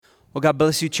Well, God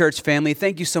bless you, church family.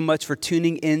 Thank you so much for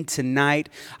tuning in tonight.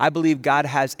 I believe God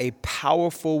has a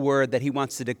powerful word that He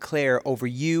wants to declare over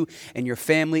you and your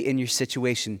family and your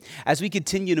situation. As we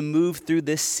continue to move through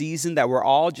this season that we're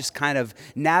all just kind of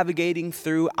navigating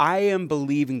through, I am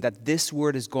believing that this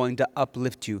word is going to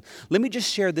uplift you. Let me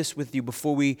just share this with you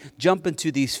before we jump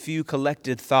into these few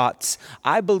collected thoughts.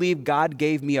 I believe God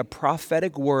gave me a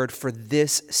prophetic word for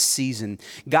this season.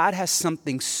 God has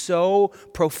something so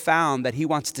profound that He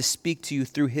wants to speak to you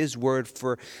through His word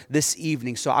for this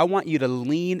evening. So I want you to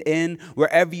lean in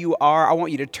wherever you are. I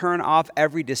want you to turn off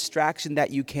every distraction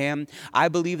that you can. I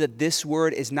believe that this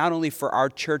word is not only for our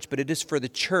church, but it is for the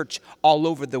church all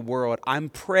over the world. I'm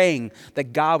praying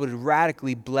that God would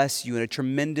radically bless you in a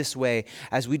tremendous way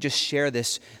as we just share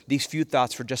these few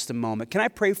thoughts for just a moment. Can I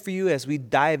pray for you as we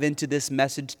dive into this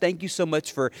message? Thank you so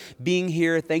much for being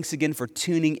here. Thanks again for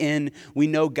tuning in. We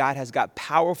know God has got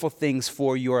powerful things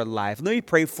for your life. Let me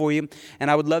pray for you, and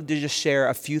I would love to just share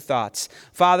a few thoughts.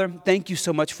 Father, thank you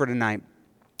so much for tonight.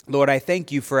 Lord, I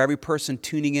thank you for every person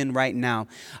tuning in right now.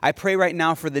 I pray right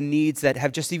now for the needs that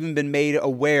have just even been made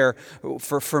aware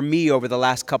for me over the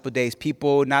last couple of days.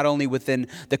 People not only within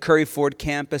the Curry Ford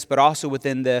campus, but also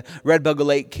within the Red Bug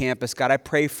Lake campus. God, I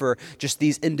pray for just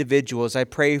these individuals. I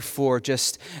pray for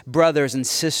just brothers and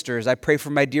sisters. I pray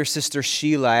for my dear sister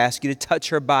Sheila. I ask you to touch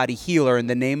her body, heal her in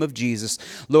the name of Jesus.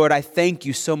 Lord, I thank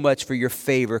you so much for your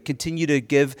favor. Continue to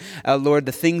give, Lord,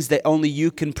 the things that only you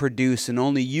can produce and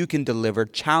only you can deliver.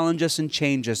 Challenge us and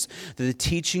change us through the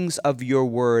teachings of your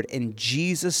word. In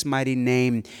Jesus' mighty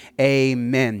name,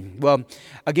 amen. Well,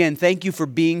 again, thank you for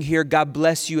being here. God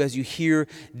bless you as you hear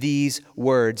these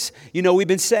words. You know, we've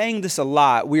been saying this a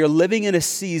lot. We are living in a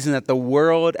season that the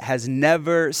world has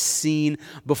never seen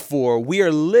before. We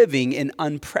are living in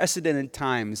unprecedented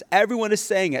times. Everyone is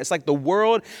saying it. It's like the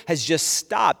world has just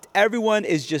stopped. Everyone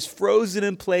is just frozen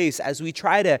in place as we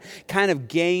try to kind of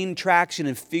gain traction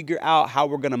and figure out how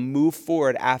we're going to move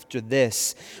forward after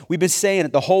this. We've been saying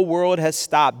that the whole world has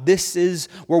stopped.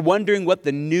 We're wondering what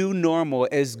the new normal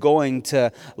is going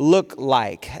to look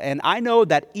like. And I know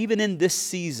that even in this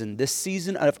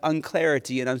season of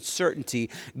unclarity and uncertainty,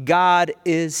 God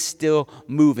is still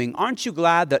moving. Aren't you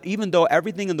glad that even though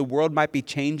everything in the world might be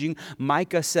changing,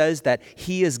 Micah says that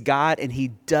He is God and He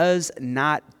does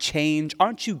not change?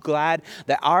 Aren't you glad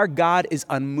that our God is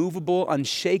unmovable,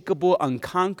 unshakable,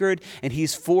 unconquered, and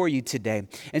He's for you today?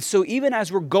 And so even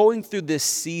as we're going through this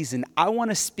season, I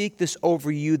want to speak this over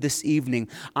you this evening.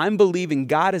 I'm believing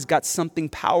God has got something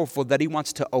powerful that He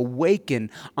wants to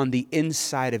awaken on the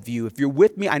inside of you. If you're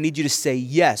with me, I need you to say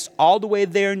yes, all the way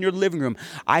there in your living room.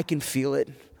 I can feel it.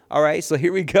 All right, so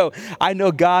here we go. I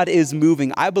know God is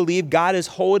moving. I believe God is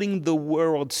holding the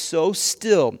world so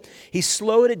still. He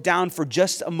slowed it down for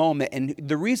just a moment. And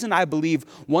the reason I believe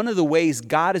one of the ways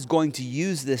God is going to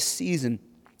use this season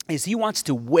is He wants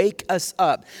to wake us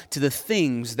up to the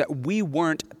things that we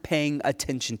weren't paying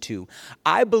attention to.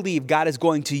 I believe God is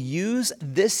going to use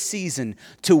this season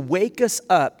to wake us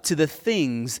up to the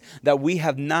things that we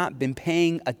have not been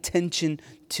paying attention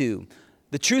to.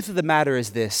 The truth of the matter is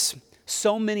this.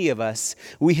 So many of us,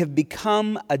 we have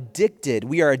become addicted.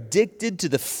 We are addicted to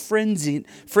the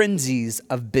frenzies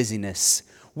of busyness.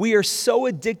 We are so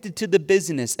addicted to the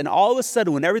busyness, and all of a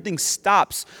sudden, when everything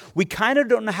stops, we kind of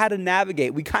don't know how to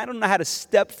navigate. We kind of don't know how to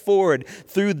step forward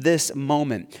through this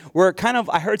moment.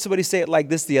 I heard somebody say it like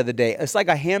this the other day. It's like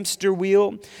a hamster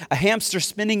wheel, a hamster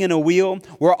spinning in a wheel.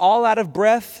 We're all out of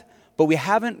breath, but we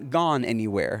haven't gone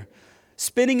anywhere.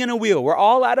 Spinning in a wheel. We're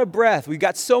all out of breath. We've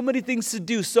got so many things to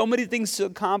do, so many things to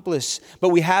accomplish, but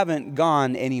we haven't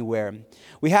gone anywhere.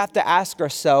 We have to ask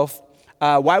ourselves,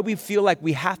 why we feel like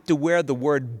we have to wear the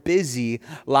word busy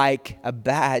like a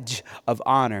badge of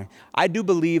honor. I do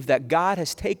believe that God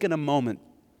has taken a moment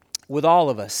with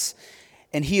all of us,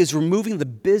 and He is removing the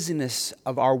busyness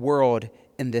of our world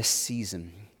in this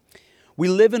season. We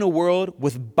live in a world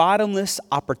with bottomless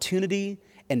opportunity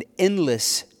and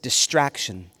endless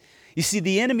distraction. You see,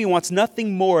 the enemy wants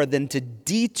nothing more than to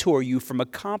detour you from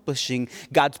accomplishing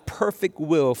God's perfect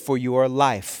will for your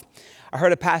life. I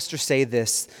heard a pastor say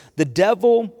this: the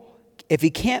devil, if he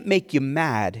can't make you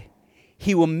mad,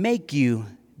 he will make you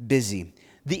busy.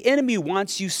 The enemy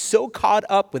wants you so caught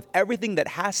up with everything that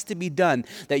has to be done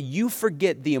that you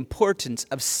forget the importance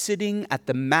of sitting at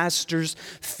the Master's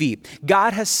feet.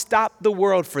 God has stopped the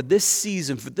world for this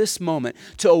season, for this moment,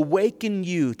 to awaken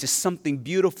you to something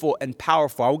beautiful and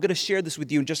powerful. I'm going to share this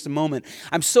with you in just a moment.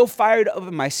 I'm so fired up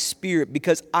in my spirit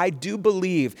because I do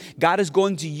believe God is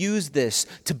going to use this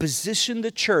to position the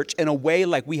church in a way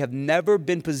like we have never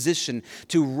been positioned,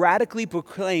 to radically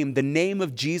proclaim the name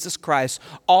of Jesus Christ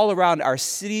all around our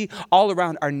city, all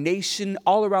around our nation,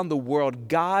 all around the world,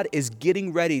 God is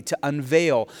getting ready to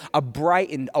unveil a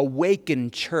brightened,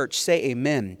 awakened church. Say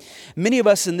amen. Many of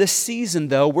us in this season,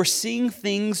 though, we're seeing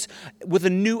things with a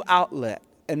new outlet.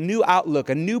 A new outlook,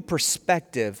 a new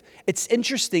perspective. It's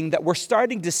interesting that we're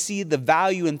starting to see the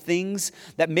value in things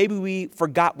that maybe we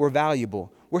forgot were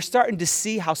valuable. We're starting to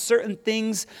see how certain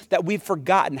things that we've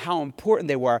forgotten how important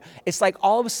they were. It's like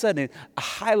all of a sudden a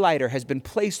highlighter has been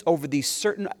placed over these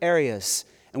certain areas,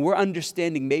 and we're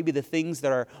understanding maybe the things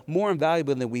that are more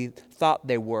invaluable than we thought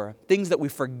they were, things that we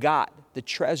forgot, the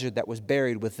treasure that was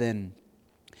buried within.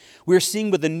 We're seeing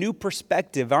with a new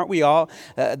perspective, aren't we all,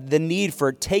 the need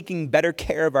for taking better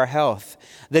care of our health,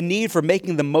 the need for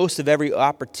making the most of every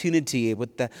opportunity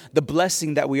with the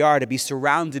blessing that we are to be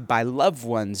surrounded by loved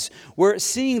ones. We're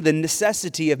seeing the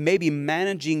necessity of maybe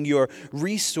managing your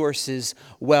resources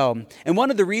well. And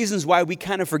one of the reasons why we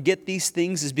kind of forget these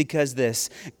things is because this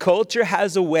culture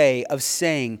has a way of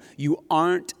saying you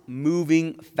aren't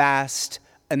moving fast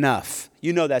enough.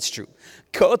 You know that's true.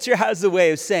 Culture has a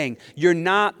way of saying you're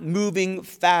not moving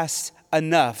fast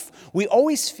enough. We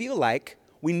always feel like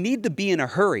we need to be in a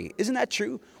hurry. Isn't that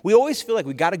true? We always feel like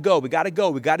we got to go. We got to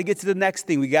get to the next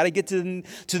thing. We got to get to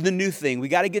the new thing. We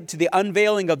got to get to the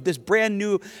unveiling of this brand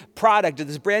new product or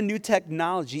this brand new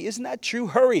technology. Isn't that true?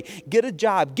 Hurry. Get a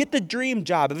job. Get the dream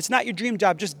job. If it's not your dream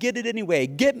job, just get it anyway.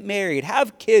 Get married.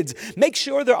 Have kids. Make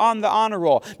sure they're on the honor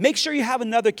roll. Make sure you have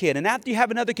another kid. And after you have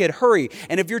another kid, hurry.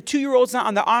 And if your 2-year-old's not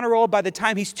on the honor roll by the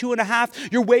time he's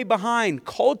 2.5, you're way behind.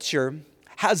 Culture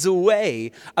has a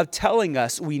way of telling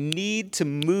us we need to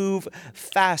move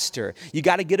faster. You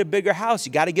got to get a bigger house.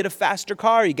 You got to get a faster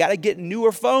car. You got to get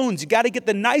newer phones. You got to get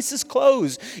the nicest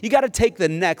clothes. You got to take the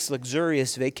next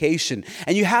luxurious vacation.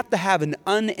 And you have to have an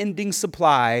unending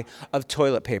supply of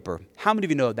toilet paper. How many of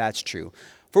you know that's true?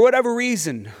 For whatever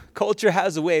reason, culture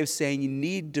has a way of saying you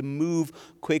need to move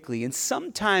quickly. And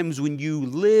sometimes when you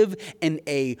live in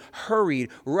a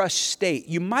hurried, rushed state,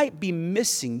 you might be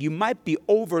missing, you might be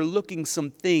overlooking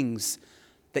some things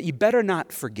that you better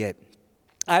not forget.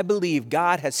 I believe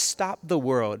God has stopped the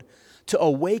world to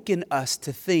awaken us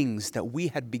to things that we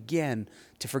had began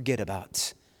to forget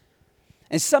about.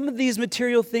 And some of these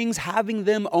material things, having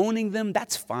them, owning them,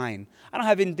 that's fine. I don't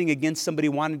have anything against somebody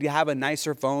wanting to have a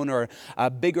nicer phone or a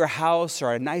bigger house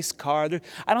or a nice car.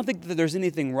 I don't think that there's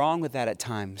anything wrong with that at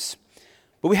times.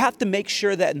 But we have to make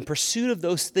sure that in pursuit of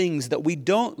those things that we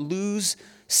don't lose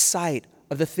sight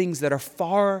of the things that are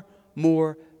far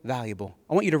more valuable.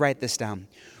 I want you to write this down.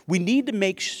 We need to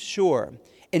make sure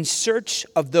in search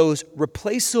of those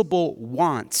replaceable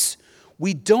wants,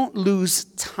 we don't lose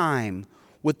time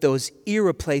with those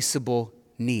irreplaceable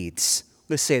needs.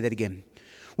 Let's say that again.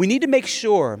 We need to make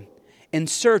sure in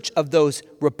search of those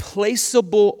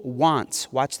replaceable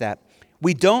wants, watch that,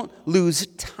 we don't lose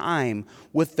time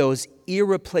with those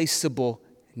irreplaceable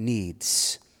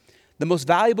needs. The most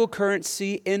valuable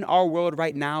currency in our world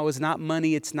right now is not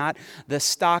money. It's not the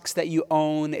stocks that you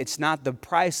own. It's not the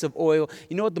price of oil.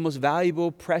 You know what the most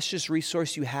valuable, precious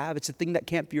resource you have? It's a thing that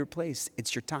can't be replaced.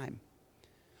 It's your time.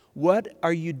 What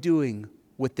are you doing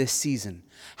with this season?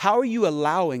 How are you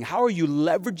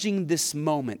leveraging this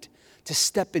moment to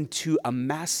step into a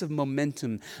massive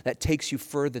momentum that takes you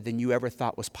further than you ever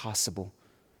thought was possible?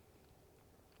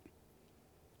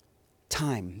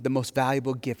 Time, the most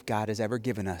valuable gift God has ever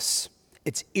given us.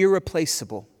 It's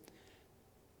irreplaceable.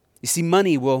 You see,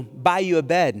 money will buy you a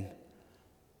bed,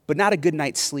 but not a good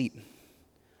night's sleep.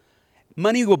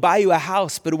 Money will buy you a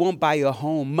house, but it won't buy you a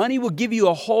home. Money will give you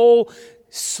a whole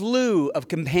slew of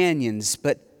companions,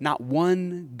 but not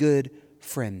one good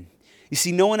friend. You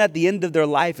see, no one at the end of their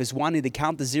life is wanting to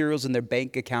count the zeros in their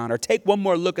bank account or take one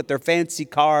more look at their fancy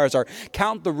cars or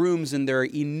count the rooms in their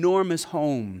enormous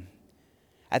home.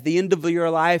 At the end of your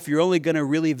life, you're only going to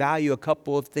really value a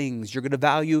couple of things. You're going to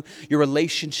value your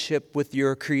relationship with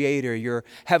your Creator, your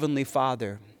Heavenly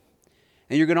Father.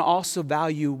 And you're going to also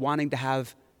value wanting to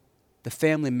have the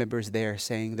family members there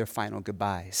saying their final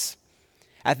goodbyes.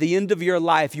 At the end of your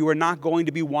life, you are not going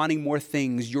to be wanting more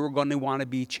things. You're going to want to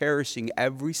be cherishing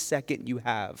every second you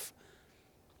have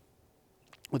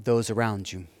with those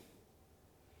around you.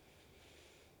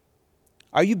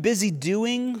 Are you busy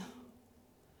doing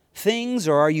things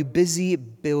or are you busy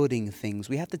building things?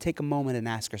 We have to take a moment and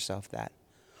ask ourselves that.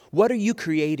 What are you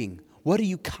creating? What are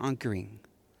you conquering?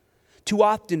 Too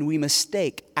often we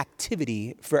mistake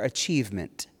activity for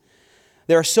achievement.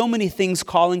 There are so many things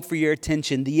calling for your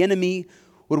attention. The enemy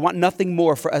would want nothing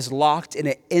more for us locked in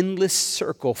an endless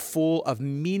circle full of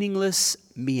meaningless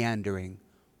meandering.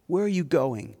 Where are you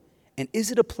going? And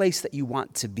is it a place that you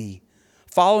want to be?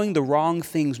 following the wrong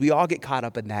things. We all get caught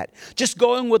up in that. Just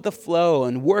going with the flow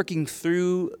and working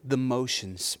through the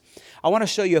motions. I want to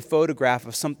show you a photograph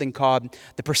of something called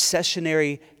the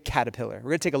processionary caterpillar.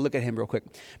 We're going to take a look at him real quick.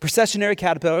 Processionary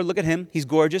caterpillar, look at him. He's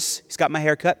gorgeous. He's got my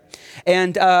haircut.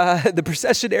 And the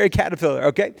processionary caterpillar,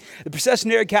 okay? The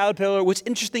processionary caterpillar, what's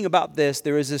interesting about this,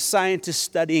 there is a scientist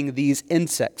studying these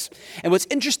insects. And what's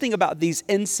interesting about these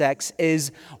insects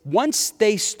is once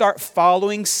they start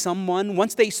following someone,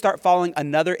 once they start following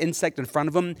another insect in front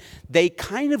of them, they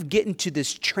kind of get into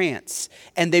this trance.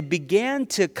 And they began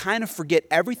to kind of forget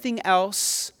everything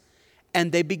else.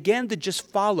 And they began to just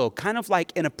follow, kind of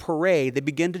like in a parade, they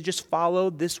began to just follow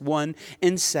this one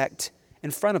insect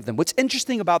in front of them. What's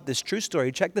interesting about this true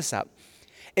story, check this out,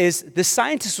 is the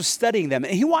scientist was studying them,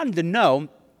 and he wanted to know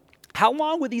how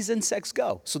long would these insects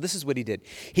go? So this is what he did.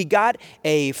 He got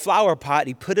a flower pot,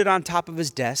 he put it on top of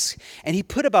his desk, and he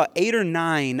put about 8 or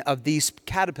 9 of these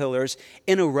caterpillars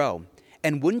in a row.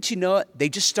 And wouldn't you know it, they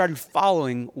just started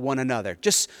following one another,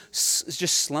 just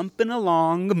slumping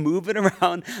along, moving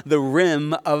around the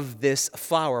rim of this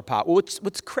flower pot.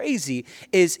 What's crazy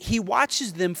is he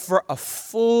watches them for a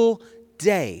full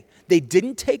day. They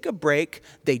didn't take a break.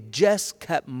 They just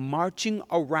kept marching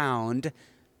around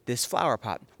this flower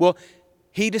pot. Well,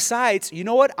 he decides, you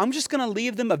know what, I'm just going to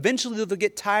leave them. Eventually they'll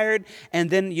get tired, and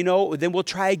then, then we'll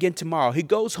try again tomorrow. He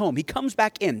goes home. He comes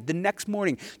back in the next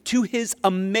morning. To his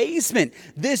amazement,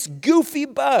 this goofy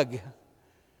bug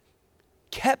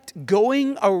kept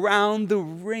going around the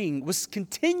ring, was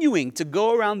continuing to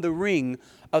go around the ring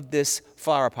of this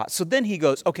flower pot. So then he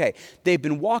goes, okay, they've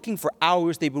been walking for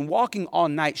hours. They've been walking all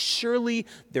night. Surely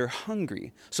they're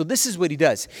hungry. So this is what he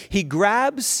does. He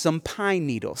grabs some pine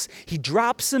needles. He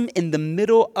drops them in the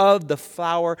middle of the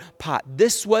flower pot.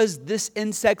 This was this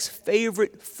insect's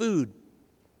favorite food.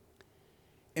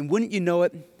 And wouldn't you know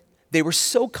it, they were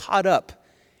so caught up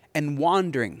and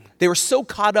wandering. They were so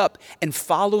caught up and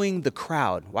following the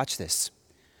crowd. Watch this.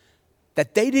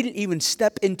 That they didn't even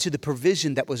step into the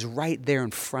provision that was right there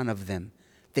in front of them.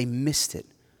 They missed it.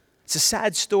 It's a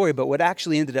sad story, but what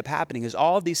actually ended up happening is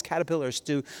all of these caterpillars,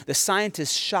 to the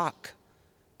scientists' shock,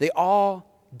 they all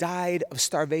died of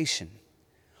starvation.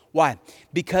 Why?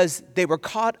 Because they were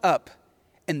caught up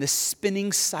in the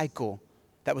spinning cycle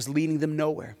that was leading them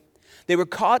nowhere. They were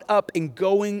caught up in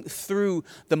going through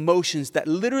the motions that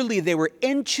literally they were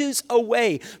inches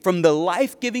away from the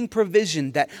life-giving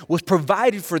provision that was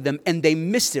provided for them, and they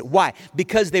missed it. Why?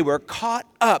 Because they were caught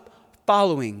up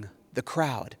following the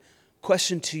crowd.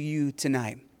 Question to you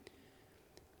tonight.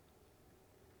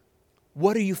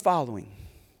 What are you following?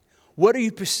 What are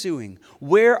you pursuing?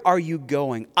 Where are you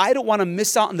going? I don't want to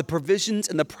miss out on the provisions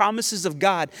and the promises of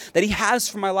God that He has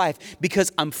for my life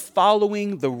because I'm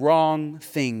following the wrong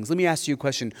things. Let me ask you a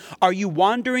question. Are you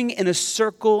wandering in a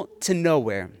circle to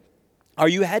nowhere? Are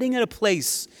you heading in a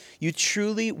place you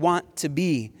truly want to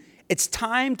be? It's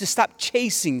time to stop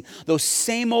chasing those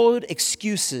same old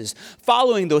excuses,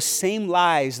 following those same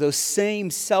lies, those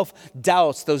same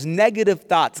self-doubts, those negative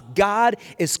thoughts. God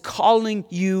is calling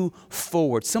you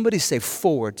forward. Somebody say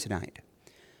forward tonight.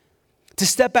 To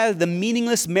step out of the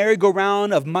meaningless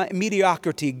merry-go-round of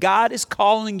mediocrity. God is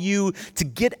calling you to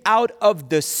get out of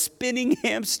the spinning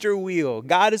hamster wheel.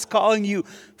 God is calling you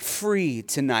free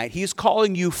tonight. He is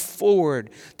calling you forward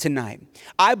tonight.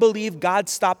 I believe God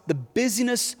stopped the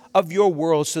busyness of your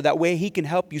world so that way He can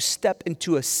help you step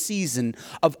into a season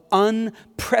of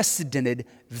unprecedented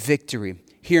victory.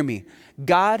 Hear me.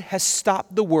 God has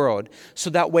stopped the world so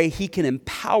that way He can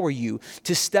empower you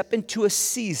to step into a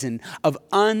season of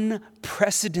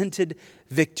unprecedented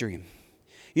victory.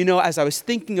 You know, as I was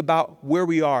thinking about where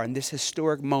we are in this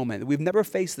historic moment, we've never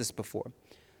faced this before.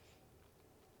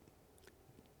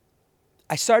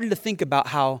 I started to think about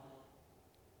how,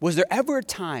 was there ever a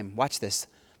time, watch this,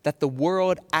 that the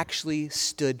world actually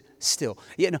stood still?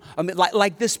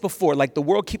 Like this before, like the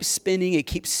world keeps spinning, it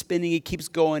keeps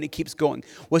going, it keeps going.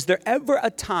 Was there ever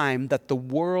a time that the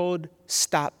world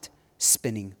stopped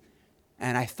spinning?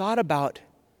 And I thought about,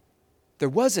 there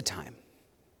was a time.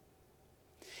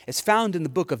 It's found in the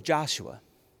book of Joshua.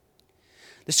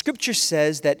 The scripture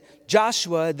says that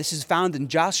Joshua, this is found in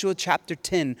Joshua chapter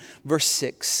 10, verse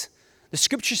 6. The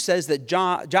scripture says that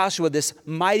Joshua, this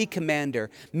mighty commander,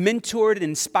 mentored and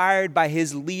inspired by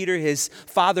his leader, his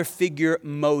father figure,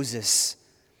 Moses.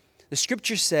 The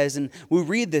scripture says, and we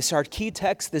read this, our key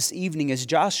text this evening is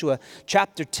Joshua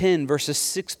chapter 10, verses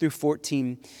 6 through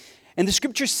 14. And the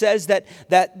scripture says that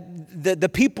the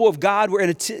people of God were in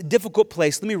a difficult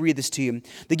place. Let me read this to you.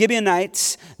 The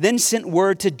Gibeonites then sent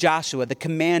word to Joshua, the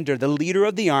commander, the leader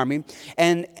of the army,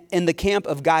 and in the camp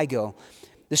of Gilgal.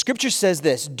 The scripture says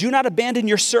this, do not abandon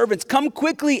your servants. Come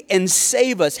quickly and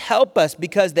save us. Help us,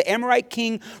 because the Amorite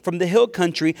king from the hill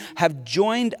country have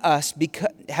joined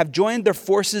their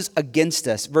forces against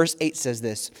us. Verse 8 says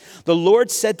this. The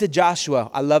Lord said to Joshua,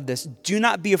 I love this, do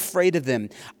not be afraid of them.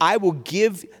 I will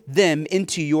give them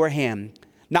into your hand.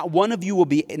 Not one of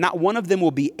them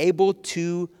will be able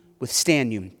to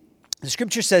withstand you. The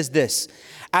scripture says this,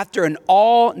 after an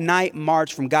all-night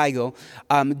march from Gilgal,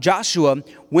 Joshua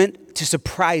went to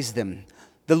surprise them.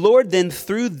 The Lord then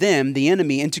threw them, the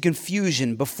enemy, into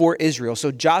confusion before Israel. So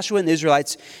Joshua and the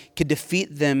Israelites could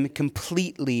defeat them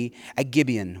completely at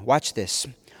Gibeon. Watch this.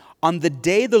 On that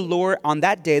day, the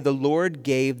Lord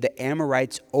gave the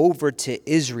Amorites over to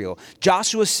Israel.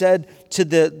 Joshua said to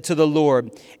the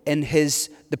Lord in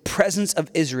the presence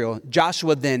of Israel,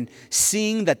 Joshua then,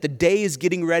 seeing that the day is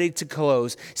getting ready to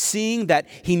close, seeing that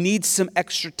he needs some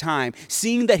extra time,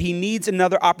 seeing that he needs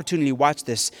another opportunity, watch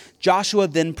this. Joshua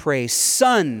then prays,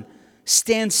 sun,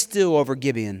 stand still over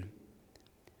Gibeon,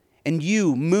 and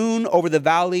you, moon, over the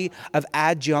valley of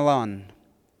Ajalon.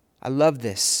 I love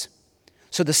this.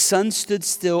 So the sun stood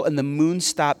still and the moon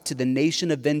stopped till the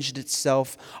nation avenged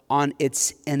itself on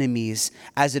its enemies,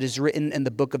 as it is written in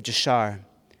the book of Jashar.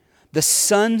 The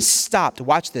sun stopped,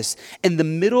 watch this, in the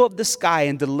middle of the sky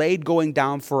and delayed going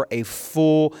down for a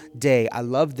full day. I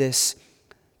love this.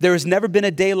 There has never been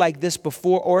a day like this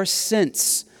before or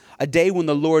since, a day when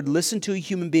the Lord listened to a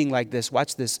human being like this.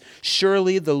 Watch this.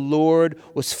 Surely the Lord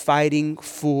was fighting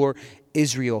for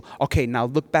Israel. Okay, now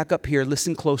look back up here.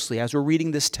 Listen closely as we're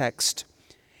reading this text.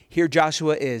 Here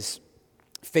Joshua is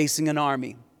facing an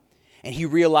army, and he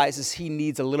realizes he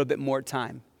needs a little bit more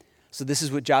time. So this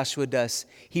is what Joshua does.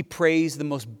 He prays the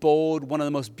most bold, one of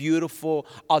the most beautiful,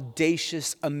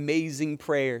 audacious, amazing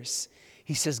prayers.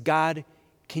 He says, God,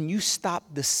 can you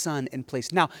stop the sun in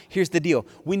place? Now, here's the deal.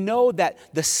 We know that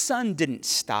the sun didn't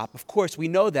stop. Of course, we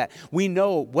know that. We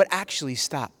know what actually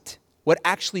stopped. What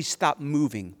actually stopped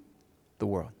moving the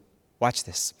world. Watch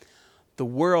this. The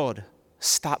world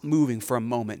stopped moving for a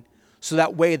moment. So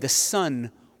that way the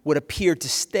sun would appear to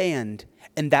stand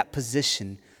in that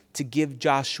position to give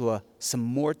Joshua some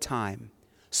more time,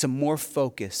 some more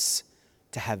focus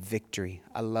to have victory.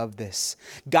 I love this.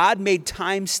 God made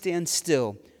time stand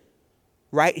still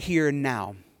right here and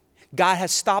now. God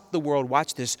has stopped the world,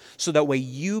 watch this, so that way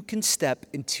you can step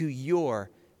into your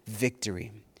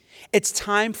victory. It's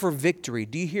time for victory.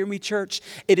 Do you hear me, church?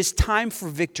 It is time for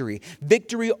victory.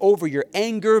 Victory over your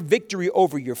anger, victory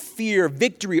over your fear,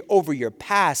 victory over your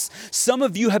past. Some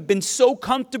of you have been so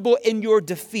comfortable in your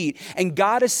defeat, and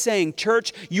God is saying,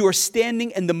 church, you are standing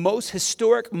in the most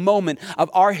historic moment of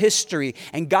our history,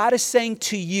 and God is saying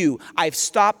to you, I've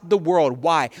stopped the world.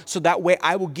 Why? So that way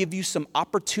I will give you some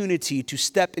opportunity to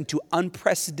step into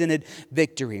unprecedented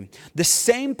victory. The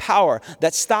same power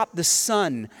that stopped the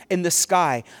sun in the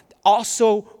sky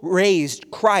also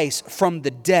raised Christ from the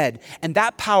dead. And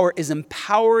that power is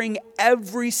empowering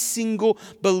every single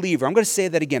believer. I'm going to say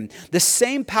that again. The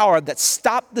same power that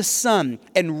stopped the sun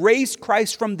and raised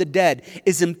Christ from the dead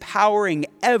is empowering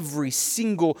every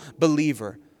single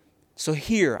believer. So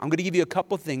here, I'm going to give you a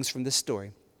couple things from this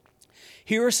story.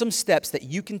 Here are some steps that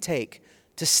you can take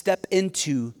to step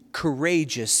into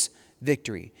courageous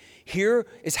victory. Here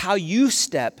is how you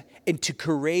step into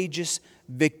courageous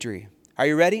victory. Are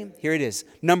you ready? Here it is.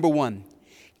 Number one,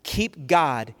 keep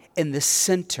God in the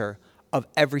center of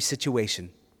every situation.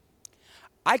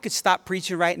 I could stop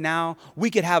preaching right now.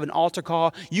 We could have an altar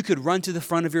call. You could run to the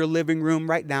front of your living room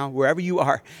right now, wherever you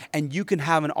are, and you can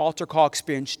have an altar call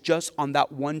experience just on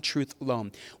that one truth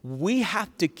alone. We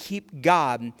have to keep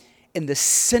God in the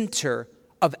center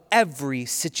of every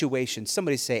situation.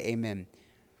 Somebody say amen.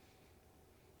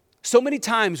 So many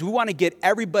times we want to get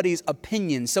everybody's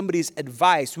opinion, somebody's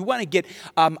advice. We want to get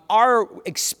our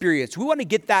experience. We want to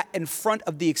get that in front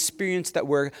of the experience that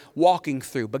we're walking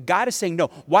through. But God is saying, no,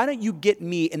 why don't you get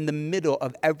me in the middle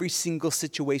of every single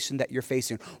situation that you're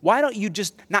facing? Why don't you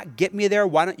just not get me there?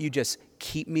 Why don't you just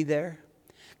keep me there?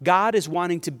 God is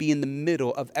wanting to be in the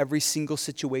middle of every single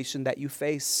situation that you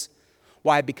face.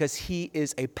 Why? Because he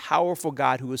is a powerful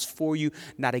God who is for you,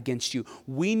 not against you.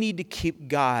 We need to keep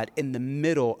God in the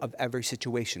middle of every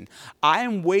situation. I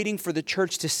am waiting for the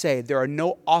church to say there are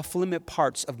no off-limit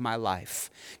parts of my life.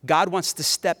 God wants to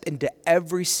step into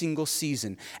every single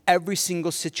season, every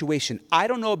single situation. I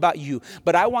don't know about you,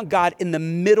 but I want God in the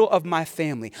middle of my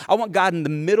family. I want God in the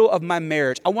middle of my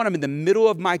marriage. I want him in the middle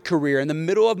of my career, in the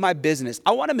middle of my business.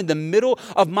 I want him in the middle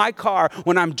of my car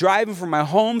when I'm driving from my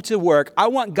home to work. I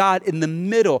want God in the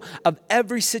middle of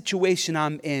every situation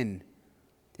I'm in.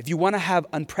 If you want to have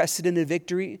unprecedented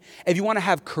victory, if you want to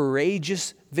have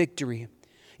courageous victory,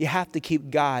 You have to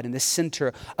keep God in the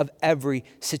center of every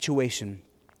situation.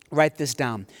 Write this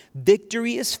down.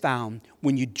 Victory is found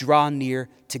when you draw near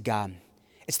to God.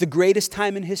 It's the greatest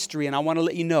time in history, and I want to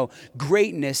let you know,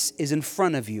 greatness is in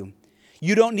front of you.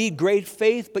 You don't need great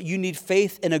faith, but you need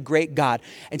faith in a great God.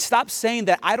 And stop saying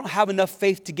that I don't have enough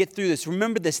faith to get through this.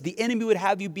 Remember this, the enemy would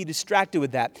have you be distracted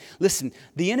with that. Listen,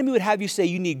 the enemy would have you say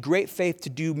you need great faith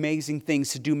to do amazing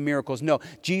things, to do miracles. No,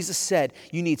 Jesus said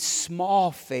you need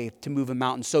small faith to move a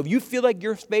mountain. So if you feel like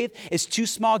your faith is too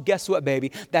small, guess what,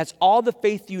 baby? That's all the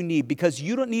faith you need, because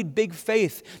you don't need big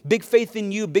faith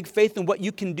in you, big faith in what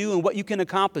you can do and what you can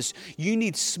accomplish. You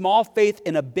need small faith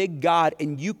in a big God,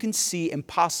 and you can see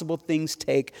impossible things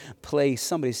take place.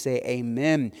 Somebody say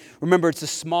amen. Remember, it's a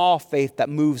small faith that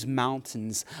moves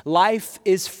mountains. Life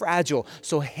is fragile,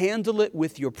 so handle it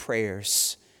with your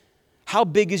prayers. How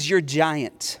big is your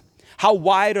giant? How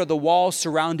wide are the walls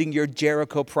surrounding your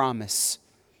Jericho promise?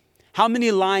 How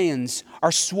many lions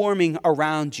are swarming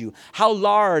around you? How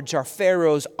large are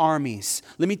Pharaoh's armies?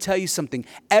 Let me tell you something.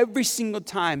 Every single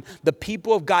time the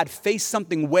people of God face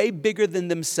something way bigger than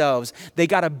themselves, they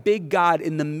got a big God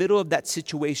in the middle of that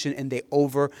situation and they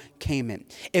overcame it.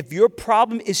 If your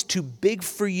problem is too big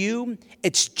for you,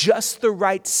 it's just the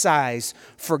right size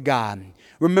for God.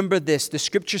 Remember this, the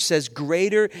scripture says,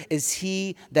 greater is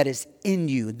he that is in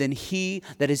you than he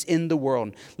that is in the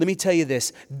world. Let me tell you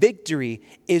this, victory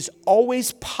is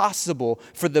always possible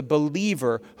for the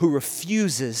believer who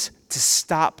refuses to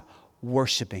stop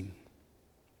worshiping.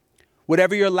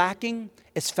 Whatever you're lacking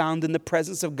is found in the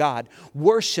presence of God.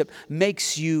 Worship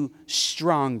makes you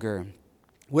stronger.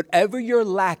 Whatever you're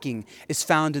lacking is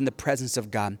found in the presence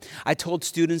of God. I told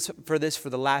students for this for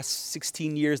the last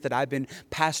 16 years that I've been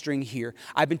pastoring here.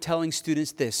 I've been telling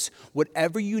students this: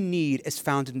 whatever you need is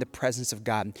found in the presence of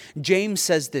God. James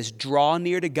says this: draw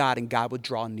near to God and God will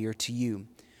draw near to you.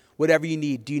 Whatever you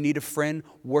need. Do you need a friend?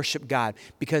 Worship God,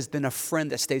 because then a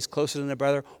friend that stays closer than a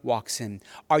brother walks in.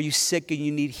 Are you sick and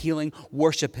you need healing?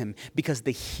 Worship him, because the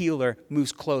healer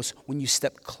moves close when you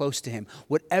step close to him.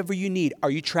 Whatever you need. Are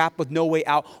you trapped with no way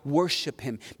out? Worship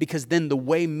him, because then the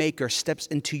way maker steps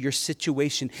into your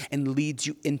situation and leads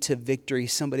you into victory.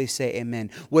 Somebody say amen.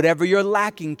 Whatever you're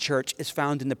lacking, church, is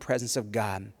found in the presence of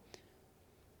God.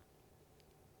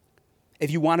 If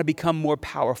you want to become more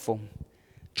powerful,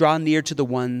 draw near to the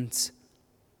one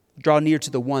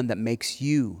that makes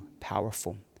you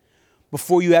powerful.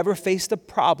 Before you ever face the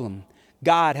problem,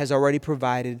 God has already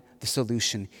provided the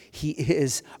solution. He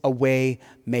is a way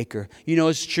maker. You know,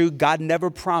 it's true, God never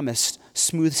promised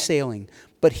smooth sailing,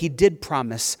 but he did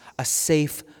promise a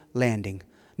safe landing.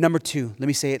 Number 2, let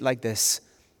me say it like this.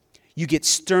 You get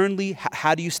sternly,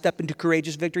 how do you step into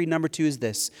courageous victory? Number 2 is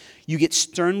this. You get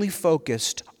sternly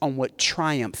focused on what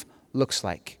triumph looks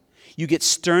like. You get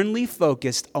sternly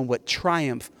focused on what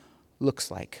triumph looks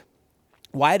like.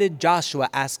 Why did Joshua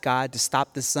ask God to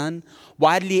stop the sun?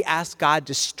 Why did he ask God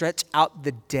to stretch out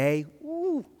the day?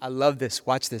 Ooh, I love this.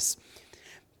 Watch this.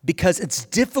 Because it's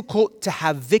difficult to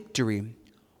have victory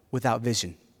without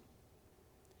vision.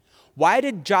 Why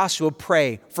did Joshua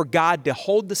pray for God to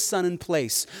hold the sun in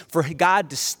place, for God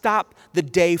to stop the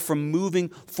day from moving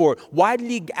forward? Why did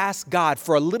he ask God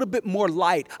for a little bit more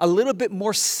light, a little bit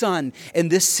more sun in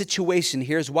this situation?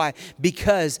 Here's why.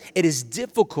 Because it is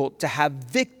difficult to have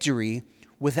victory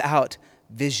without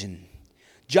vision.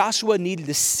 Joshua needed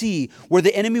to see where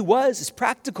the enemy was. It's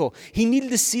practical. He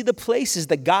needed to see the places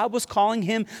that God was calling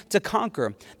him to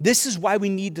conquer. This is why we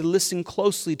need to listen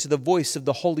closely to the voice of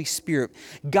the Holy Spirit.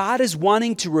 God is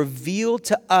wanting to reveal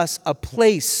to us a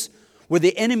place where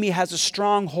the enemy has a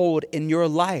stronghold in your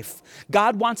life.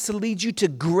 God wants to lead you to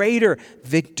greater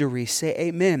victory. Say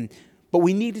amen. But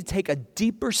we need to take a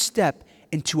deeper step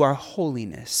into our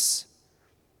holiness.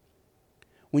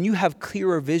 When you have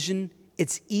clearer vision,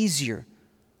 it's easier.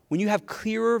 When you have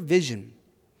clearer vision,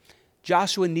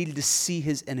 Joshua needed to see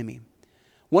his enemy.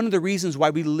 One of the reasons why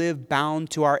we live bound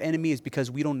to our enemy is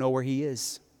because we don't know where he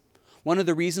is. One of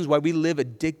the reasons why we live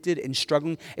addicted and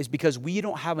struggling is because we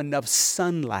don't have enough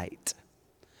sunlight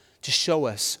to show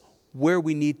us where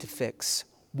we need to fix,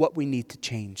 what we need to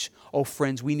change. Oh,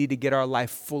 friends, we need to get our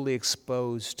life fully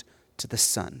exposed to the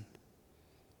sun.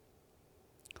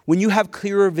 When you have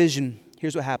clearer vision,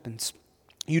 here's what happens.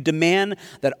 You demand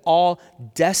that all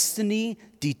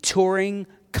destiny-detouring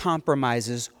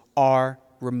compromises are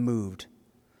removed.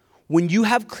 When you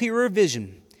have clearer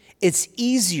vision, it's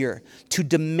easier to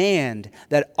demand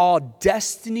that all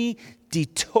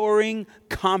destiny-detouring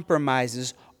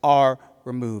compromises are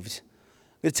removed.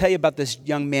 I'm going to tell you about this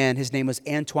young man. His name was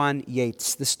Antoine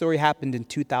Yates. This story happened in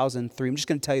 2003. I'm just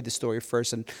going to tell you the story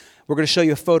first, and we're going to show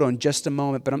you a photo in just a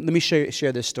moment, but let me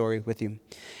share this story with you.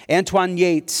 Antoine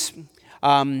Yates,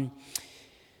 all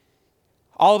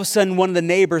of a sudden, one of the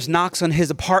neighbors knocks on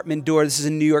his apartment door. This is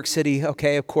in New York City.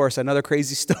 Okay, of course, another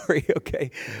crazy story,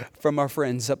 okay, from our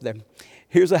friends up there.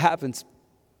 Here's what happens.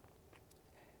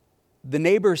 The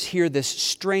neighbors hear this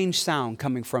strange sound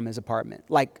coming from his apartment,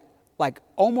 like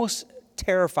almost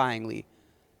terrifyingly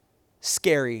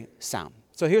scary sound.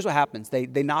 So here's what happens.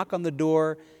 They knock on the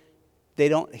door. They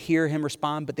don't hear him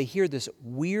respond, but they hear this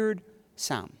weird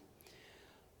sound.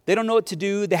 They don't know what to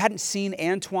do. They hadn't seen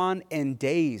Antoine in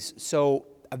days. So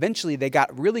eventually they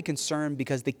got really concerned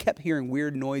because they kept hearing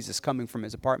weird noises coming from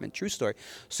his apartment. True story.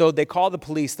 So they call the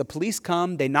police. The police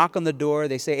come. They knock on the door.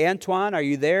 They say, Antoine, are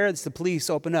you there? It's the police.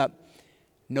 Open up.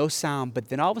 No sound. But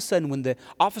then all of a sudden, when the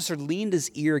officer leaned his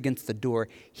ear against the door,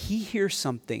 he hears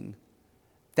something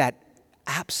that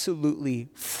absolutely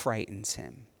frightens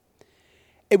him.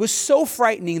 It was so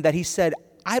frightening that he said,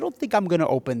 I don't think I'm going to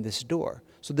open this door.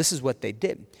 So this is what they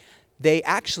did. They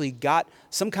actually got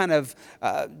some kind of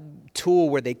tool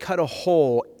where they cut a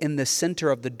hole in the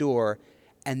center of the door,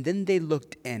 and then they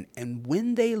looked in. And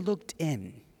when they looked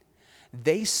in,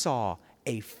 they saw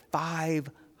a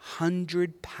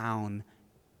 500-pound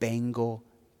Bengal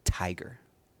tiger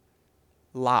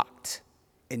locked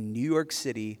in New York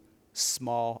City,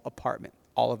 small apartment.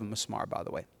 All of them are smart, by the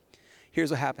way.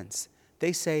 Here's what happens.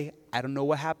 They say, I don't know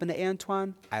what happened to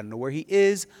Antoine. I don't know where he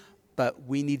is, but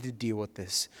we need to deal with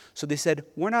this. So they said,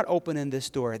 we're not opening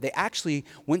this door. They actually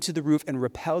went to the roof and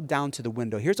rappelled down to the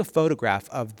window. Here's a photograph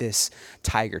of this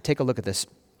tiger. Take a look at this.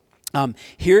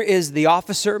 Here is the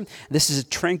officer. This is a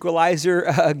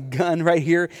tranquilizer gun right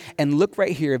here. And look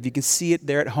right here, if you can see it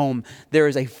there at home, there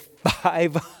is a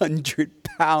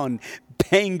 500-pound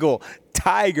Bengal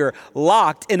tiger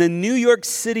locked in a New York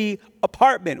City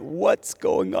apartment. What's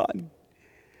going on?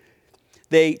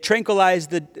 They tranquilize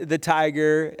the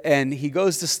tiger, and he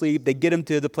goes to sleep. They get him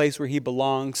to the place where he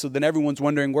belongs. So then everyone's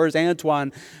wondering, where's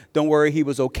Antoine? Don't worry, he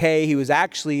was okay. He was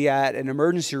actually at an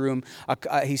emergency room.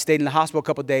 He stayed in the hospital a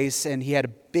couple of days, and he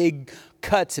had big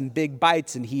cuts and big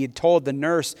bites. And he had told the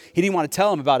nurse, he didn't want to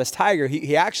tell him about his tiger.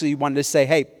 He actually wanted to say,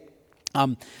 hey,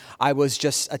 I was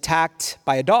just attacked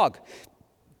by a dog.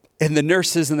 And the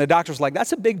nurses and the doctors were like,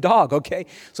 that's a big dog, okay?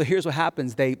 So here's what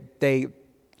happens. They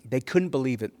couldn't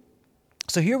believe it.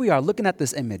 So here we are looking at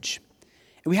this image,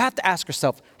 and we have to ask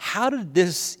ourselves, how did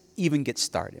this even get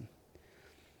started?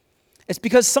 It's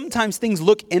because sometimes things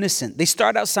look innocent. They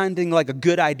start out sounding like a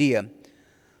good idea,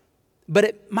 but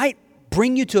it might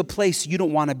bring you to a place you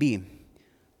don't want to be.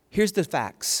 Here's the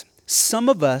facts. Some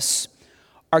of us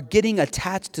are getting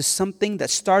attached to something that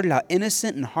started out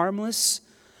innocent and harmless,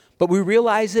 but we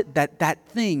realize that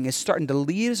thing is starting to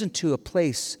lead us into a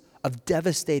place of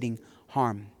devastating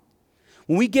harm.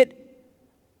 When we get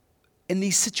in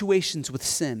these situations with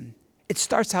sin, it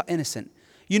starts out innocent.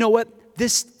 You know what?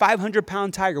 This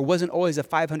 500-pound tiger wasn't always a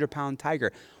 500-pound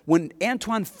tiger. When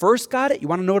Antoine first got it, you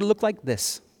want to know what it looked like?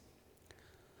 This.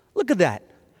 Look at that.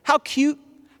 How cute,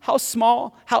 how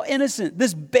small, how innocent.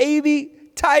 This baby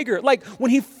tiger. Like when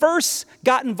he first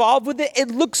got involved with it, it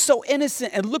looked so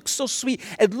innocent. It looked so sweet.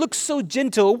 It looked so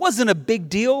gentle. It wasn't a big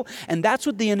deal. And that's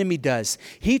what the enemy does.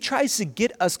 He tries to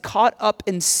get us caught up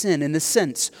in sin in the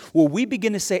sense where we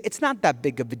begin to say, it's not that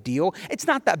big of a deal. It's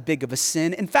not that big of a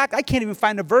sin. In fact, I can't even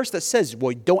find a verse that says,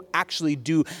 well, don't actually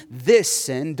do this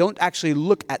sin. Don't actually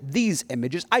look at these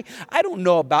images. I don't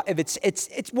know about if it's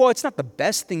not the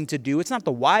best thing to do. It's not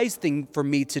the wise thing for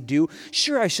me to do.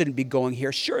 Sure, I shouldn't be going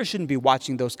here. Sure, I shouldn't be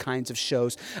watching those kinds of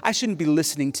shows. I shouldn't be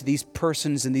listening to these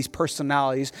persons and these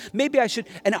personalities. Maybe I should.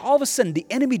 And all of a sudden, the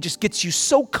enemy just gets you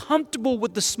so comfortable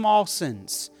with the small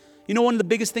sins. You know, one of the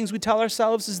biggest things we tell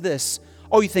ourselves is this.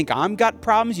 Oh, you think I've got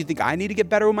problems? You think I need to get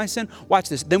better with my sin? Watch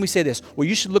this. Then we say this. Well,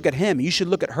 you should look at him. You should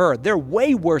look at her. They're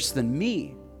way worse than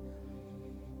me.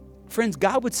 Friends,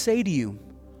 God would say to you,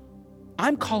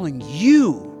 I'm calling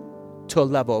you to a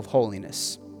level of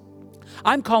holiness.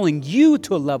 I'm calling you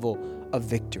to a level of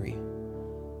victory.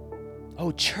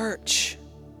 Oh, church,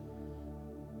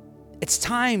 it's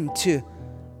time to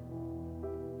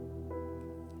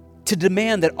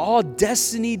demand that all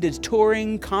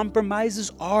destiny-detouring compromises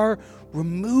are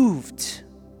removed.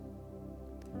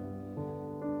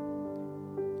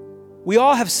 We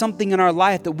all have something in our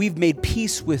life that we've made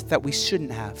peace with that we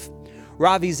shouldn't have.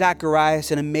 Ravi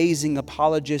Zacharias, an amazing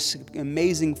apologist,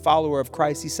 amazing follower of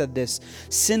Christ, he said this: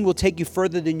 sin will take you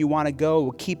further than you want to go,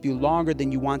 will keep you longer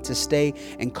than you want to stay,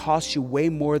 and cost you way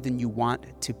more than you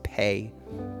want to pay.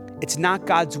 It's not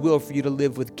God's will for you to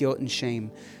live with guilt and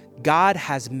shame. God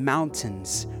has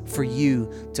mountains for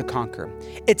you to conquer.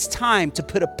 It's time to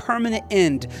put a permanent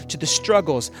end to the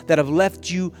struggles that have left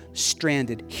you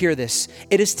stranded. Hear this.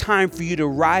 It is time for you to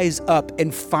rise up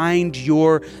and find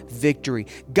your victory.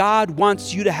 God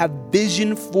wants you to have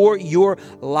vision for your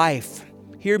life.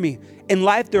 Hear me. In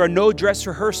life, there are no dress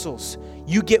rehearsals.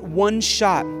 You get one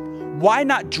shot. Why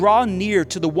not draw near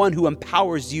to the one who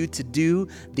empowers you to do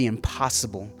the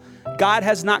impossible? God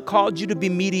has not called you to be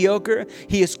mediocre.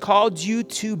 He has called you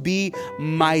to be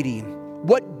mighty.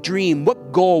 What dream,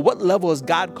 what goal, what level is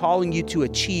God calling you to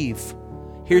achieve?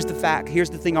 Here's the fact. Here's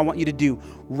the thing I want you to do.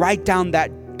 Write down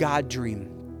that God dream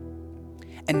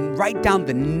and write down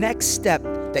the next step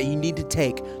that you need to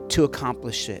take to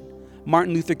accomplish it.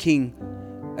 Martin Luther King,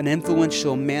 an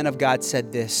influential man of God,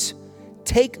 said this: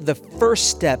 take the first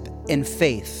step in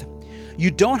faith.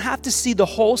 You don't have to see the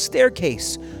whole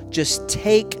staircase. Just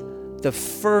take the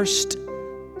first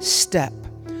step.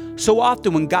 So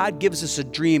often when God gives us a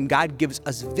dream, God gives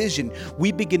us vision,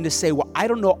 we begin to say, well, I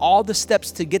don't know all the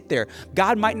steps to get there.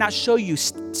 God might not show you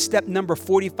step number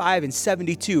 45 and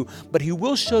 72, but he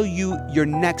will show you your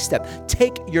next step.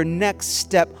 Take your next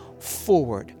step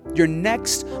forward, your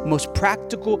next most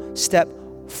practical step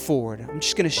forward. I'm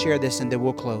just going to share this and then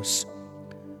we'll close.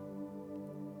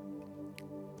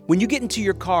 When you get into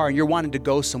your car and you're wanting to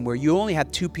go somewhere, you only have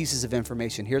two pieces of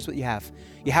information. Here's what you have.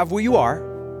 You have where you are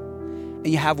and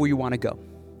you have where you want to go.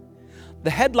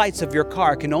 The headlights of your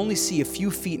car can only see a few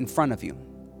feet in front of you.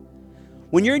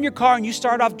 When you're in your car and you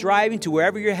start off driving to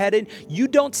wherever you're headed, you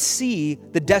don't see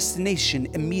the destination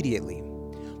immediately,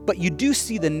 but you do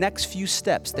see the next few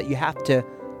steps that you have to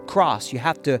cross, you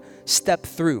have to step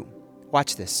through.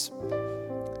 Watch this.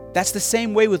 That's the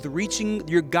same way with reaching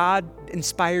your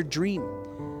God-inspired dream.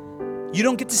 You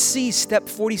don't get to see step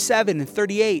 47 and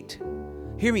 38.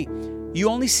 Hear me. You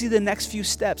only see the next few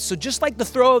steps. So just like the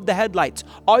throw of the headlights,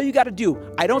 all you got to do,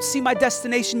 I don't see my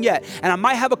destination yet, and I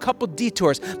might have a couple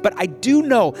detours, but I do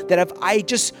know that if I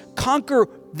just conquer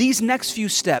these next few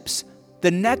steps,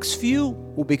 the next few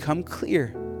will become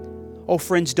clear. Oh,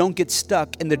 friends, don't get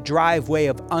stuck in the driveway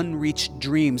of unreached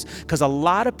dreams, because a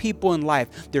lot of people in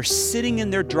life, they're sitting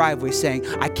in their driveway saying,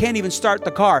 I can't even start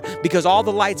the car because all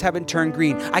the lights haven't turned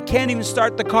green. I can't even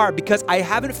start the car because I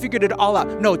haven't figured it all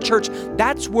out. No, church,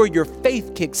 that's where your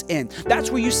faith kicks in. That's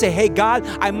where you say, hey, God,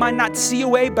 I might not see a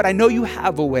way, but I know you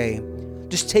have a way.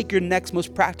 Just take your next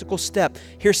most practical step.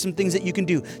 Here's some things that you can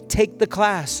do. Take the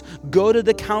class. Go to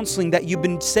the counseling that you've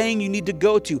been saying you need to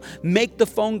go to. Make the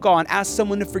phone call and ask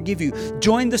someone to forgive you.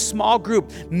 Join the small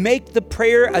group. Make the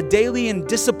prayer a daily and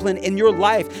discipline in your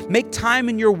life. Make time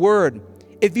in your word.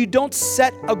 If you don't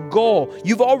set a goal,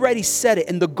 you've already set it,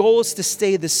 and the goal is to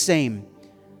stay the same.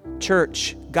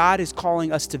 Church, God is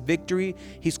calling us to victory.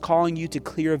 He's calling you to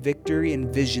clear victory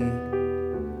and vision.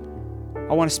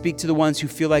 I want to speak to the ones who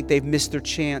feel like they've missed their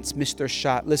chance, missed their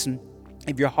shot. Listen,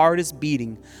 if your heart is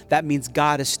beating, that means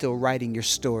God is still writing your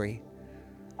story.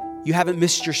 You haven't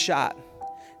missed your shot.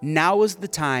 Now is the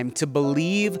time to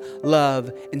believe, love,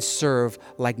 and serve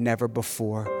like never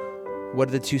before. What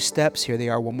are the two steps? Here they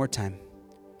are one more time.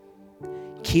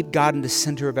 Keep God in the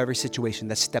center of every situation.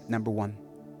 That's step number one.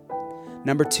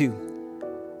 Number two,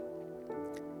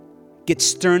 get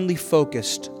sternly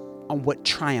focused on what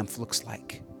triumph looks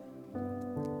like.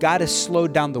 God has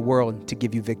slowed down the world to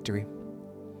give you victory.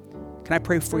 Can I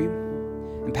pray for you?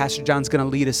 And Pastor John's going to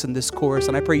lead us in this chorus,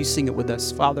 and I pray you sing it with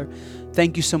us. Father,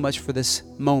 thank you so much for this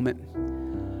moment.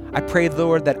 I pray,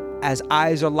 Lord, that as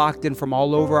eyes are locked in from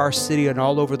all over our city and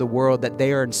all over the world, that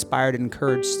they are inspired and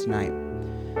encouraged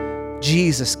tonight.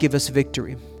 Jesus, give us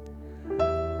victory.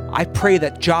 I pray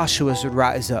that Joshua's would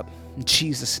rise up in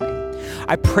Jesus' name.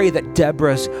 I pray that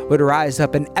Deborah's would rise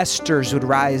up, and Esther's would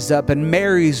rise up, and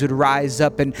Mary's would rise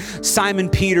up, and Simon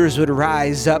Peter's would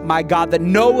rise up. My God, that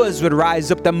Noah's would rise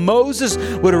up, that Moses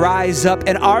would rise up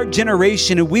in our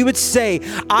generation, and we would say,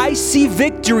 I see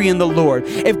victory in the Lord.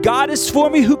 If God is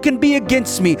for me, who can be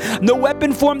against me? No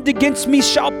weapon formed against me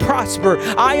shall prosper.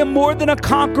 I am more than a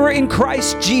conqueror in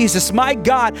Christ Jesus. My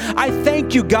God, I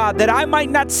thank you, God, that I might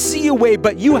not see a way,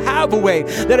 but you have a way.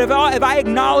 That if I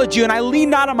acknowledge you and I lean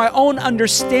not on my own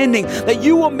understanding, that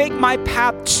you will make my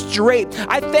path straight.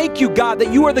 I thank you, God,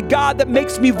 that you are the God that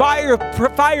makes me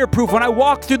fireproof when I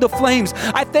walk through the flames.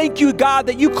 I thank you, God,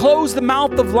 that you close the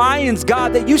mouth of lions,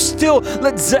 God, that you still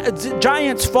let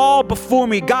giants fall before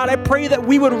me. God, I pray that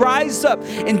we would rise up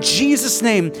in Jesus'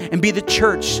 name and be the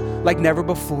church like never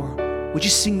before. Would you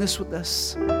sing this with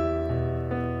us?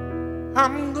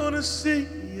 I'm gonna see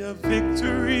a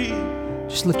victory.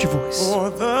 Just lift your voice. For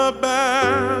the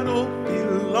battle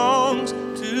belongs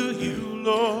to you,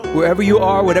 Lord. Wherever you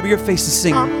are, whatever you're facing,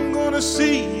 sing. I'm gonna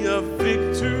see a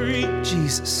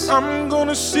Jesus. I'm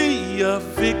gonna see a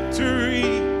victory,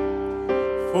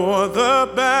 for the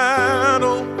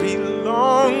battle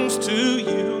belongs to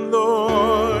you,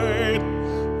 Lord.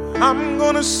 I'm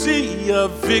gonna see a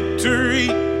victory.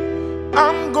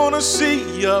 I'm gonna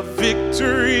see a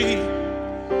victory,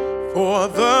 for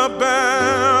the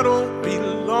battle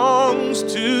belongs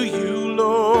to you,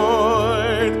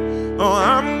 Lord. Oh,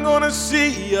 I'm gonna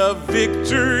see a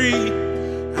victory.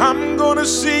 I'm gonna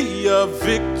see a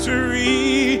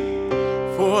victory,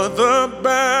 for the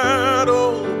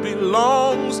battle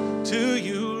belongs to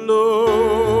you,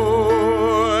 Lord.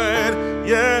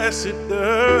 Yes, it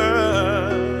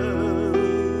does.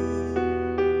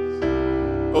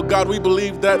 Oh God, we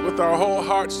believe that with our whole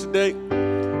hearts today.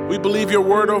 We believe your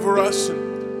word over us,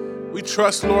 and we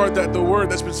trust, Lord, that the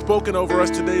word that's been spoken over us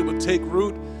today would take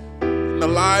root in the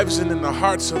lives and in the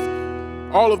hearts of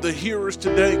all of the hearers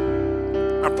today.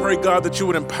 I pray, God, that you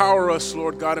would empower us,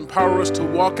 Lord God, empower us to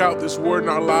walk out this word in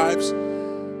our lives.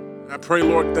 I pray,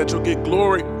 Lord, that you'll get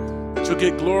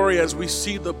glory as we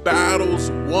see the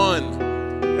battles won,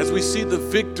 as we see the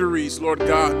victories, Lord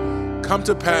God, come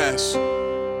to pass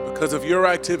because of your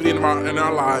activity in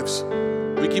our lives.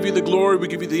 We give you the glory, we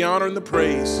give you the honor and the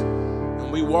praise,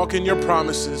 and we walk in your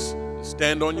promises and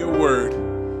stand on your word.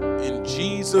 In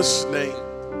Jesus' name,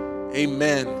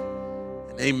 amen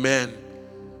and amen.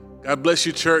 God bless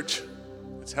you, church.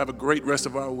 Let's have a great rest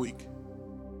of our week.